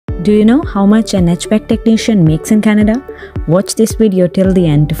Do you know how much an HVAC technician makes in Canada? Watch this video till the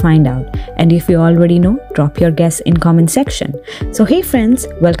end to find out. And if you already know, drop your guess in comment section. So hey friends,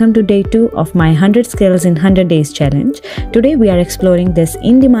 welcome to day 2 of my 100 skills in 100 days challenge. Today we are exploring this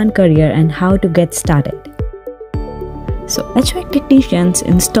in-demand career and how to get started. So HVAC technicians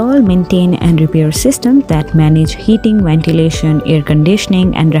install, maintain and repair systems that manage heating, ventilation, air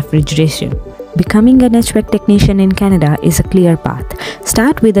conditioning and refrigeration. Becoming an HVAC technician in Canada is a clear path.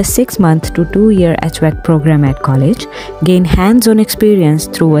 Start with a 6-month to 2-year HVAC program at college, gain hands-on experience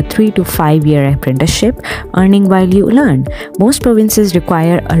through a 3 to 5-year apprenticeship, earning while you learn. Most provinces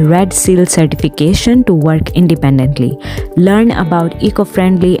require a Red Seal certification to work independently. Learn about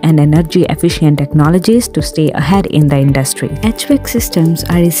eco-friendly and energy-efficient technologies to stay ahead in the industry. HVAC systems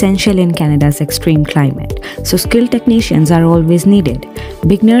are essential in Canada's extreme climate, so skilled technicians are always needed.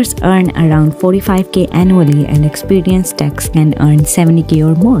 Beginners earn around $45,000 annually and experienced techs can earn $70,000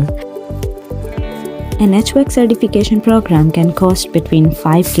 or more. An HVAC certification program can cost between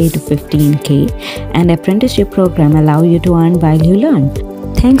 $5,000 to $15,000 and apprenticeship program allow you to earn while you learn.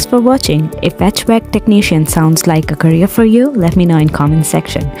 Thanks for watching. If HVAC technician sounds like a career for you, let me know in comment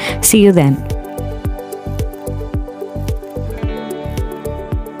section. See you then.